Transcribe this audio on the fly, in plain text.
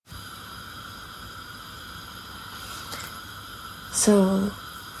So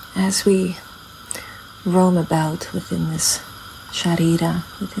as we roam about within this sharira,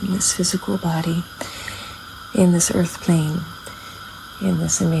 within this physical body, in this earth plane, in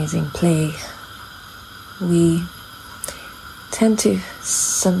this amazing play, we tend to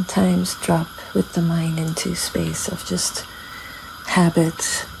sometimes drop with the mind into space of just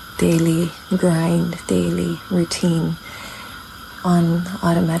habit, daily grind, daily routine on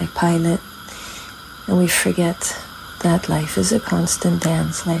automatic pilot, and we forget that life is a constant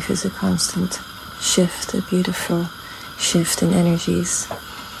dance, life is a constant shift, a beautiful shift in energies.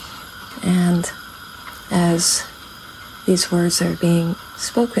 And as these words are being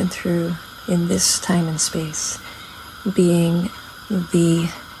spoken through in this time and space, being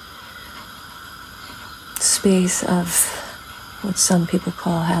the space of what some people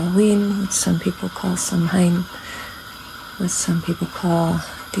call Halloween, what some people call Samhain, what some people call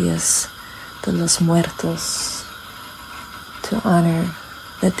Dias de los Muertos, to honor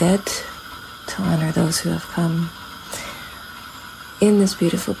the dead, to honor those who have come. In this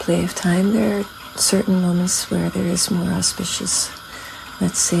beautiful play of time, there are certain moments where there is more auspicious,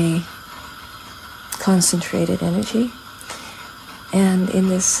 let's say, concentrated energy. And in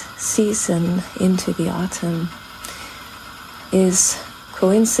this season into the autumn is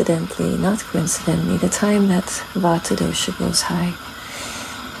not coincidentally, the time that Vata dosha goes high.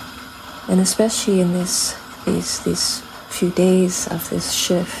 And especially in these few days of this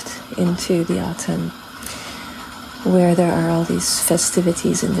shift into the autumn, where there are all these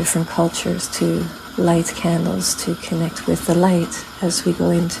festivities in different cultures to light candles to connect with the light as we go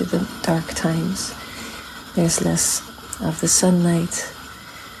into the dark times. There's less of the sunlight,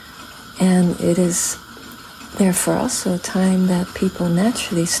 and it is therefore also a time that people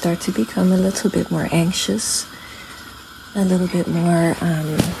naturally start to become a little bit more anxious, a little bit more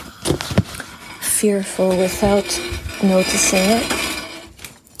fearful without noticing it.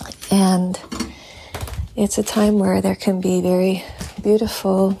 And it's a time where there can be very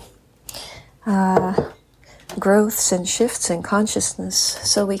beautiful growths and shifts in consciousness.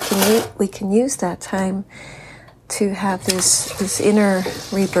 So we can use that time to have this inner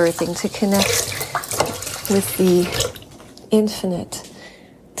rebirthing, to connect with the infinite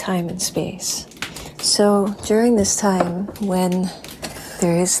time and space. So during this time when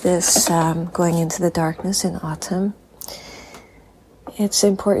there is this going into the darkness in autumn, it's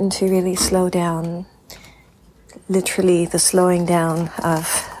important to really slow down, literally the slowing down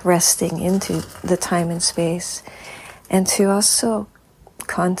of resting into the time and space, and to also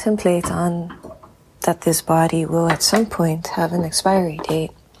contemplate on that this body will at some point have an expiry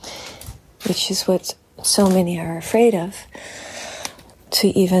date, which is what so many are afraid of, to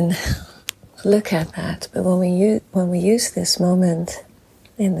even look at that. But when we use this moment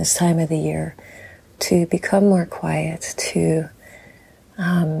in this time of the year to become more quiet, to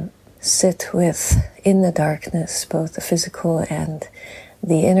sit in the darkness, both the physical and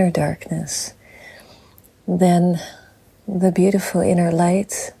the inner darkness, then the beautiful inner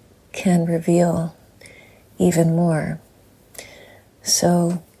light can reveal even more.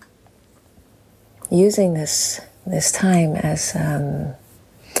 So using this time as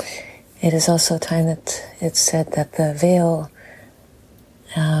it is also a time that it's said that the veil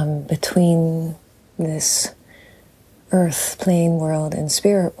between this earth plane world and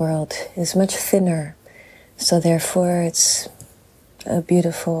spirit world is much thinner. So therefore it's a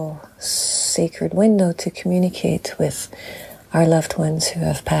beautiful sacred window to communicate with our loved ones who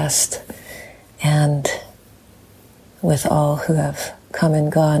have passed, and with all who have come and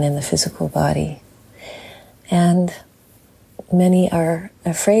gone in the physical body. And many are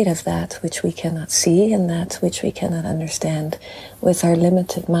afraid of that which we cannot see and that which we cannot understand with our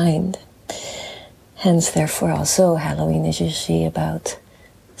limited mind. Hence, therefore, also Halloween is usually about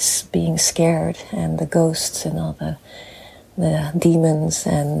being scared, and the ghosts and all the demons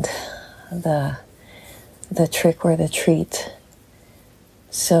and the trick or the treat.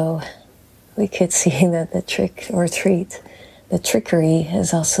 So we could see that the trick or treat, the trickery,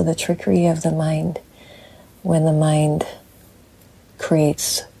 is also the trickery of the mind, when the mind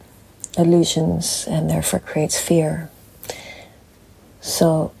creates illusions and therefore creates fear.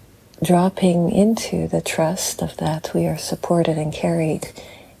 So dropping into the trust of that we are supported and carried,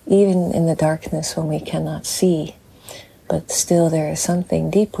 even in the darkness when we cannot see, but still there is something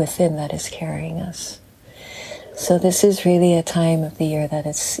deep within that is carrying us. So this is really a time of the year that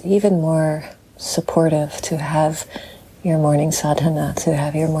it's even more supportive to have your morning sadhana, to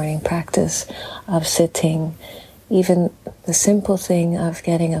have your morning practice of sitting, even the simple thing of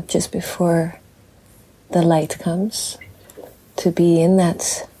getting up just before the light comes, to be in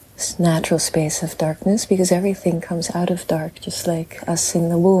that this natural space of darkness, because everything comes out of dark, just like us in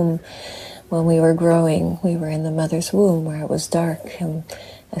the womb. When we were growing, we were in the mother's womb where it was dark, and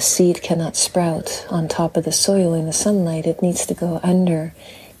a seed cannot sprout on top of the soil in the sunlight. It needs to go under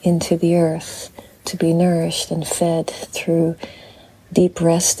into the earth to be nourished and fed. Through deep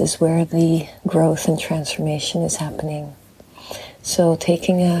rest is where the growth and transformation is happening. So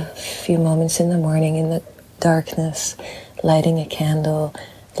taking a few moments in the morning in the darkness, lighting a candle,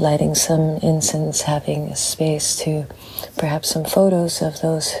 lighting some incense, having a space to perhaps some photos of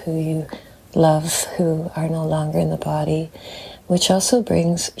those who you love who are no longer in the body, which also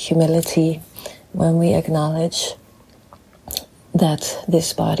brings humility when we acknowledge that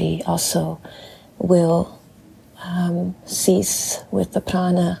this body also will cease with the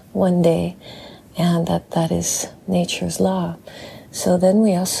prana one day, and that is nature's law. So then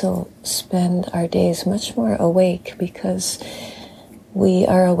we also spend our days much more awake, because we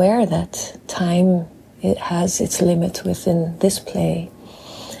are aware that time, it has its limit within this play.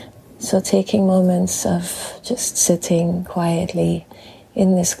 So taking moments of just sitting quietly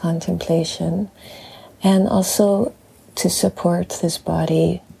in this contemplation, and also to support this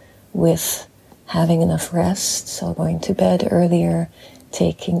body with having enough rest, so going to bed earlier,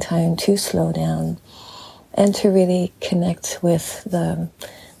 taking time to slow down, and to really connect with the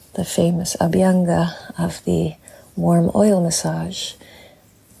famous abhyanga of the warm oil massage.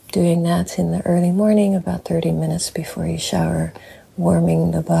 Doing that in the early morning, about 30 minutes before you shower,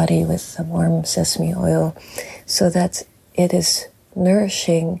 warming the body with the warm sesame oil, so that it is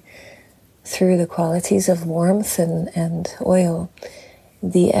nourishing through the qualities of warmth and oil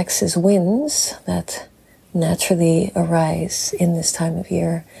the excess winds that naturally arise in this time of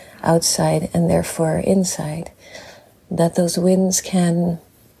year outside and therefore inside, that those winds can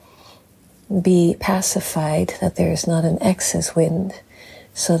be pacified, that there is not an excess wind,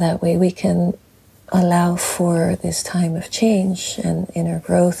 so that way we can allow for this time of change and inner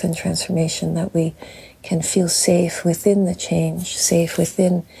growth and transformation, that we can feel safe within the change, safe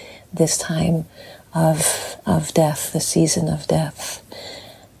within this time of death, the season of death.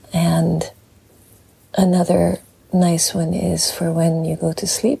 And another nice one is for when you go to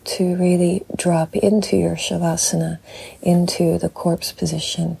sleep to really drop into your shavasana, into the corpse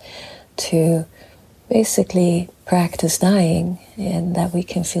position, to basically practice dying, and that we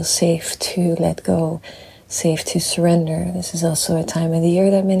can feel safe to let go, safe to surrender. This is also a time of the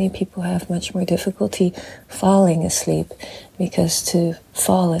year that many people have much more difficulty falling asleep, because to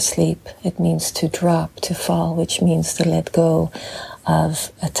fall asleep, it means to drop, to fall, which means to let go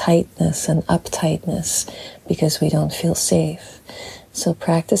of a tightness, an uptightness, because we don't feel safe. So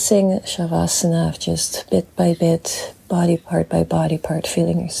practicing shavasana of just bit by bit, body part by body part,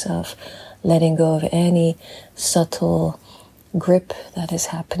 feeling yourself letting go of any subtle grip that is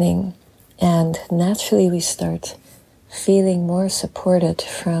happening. And naturally we start feeling more supported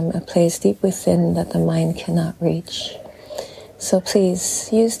from a place deep within that the mind cannot reach. So please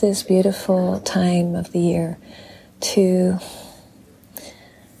use this beautiful time of the year to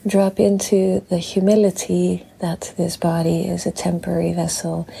drop into the humility that this body is a temporary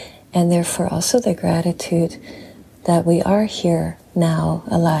vessel, and therefore also the gratitude that we are here now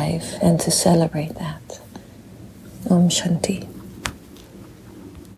alive, and to celebrate that. Om Shanti.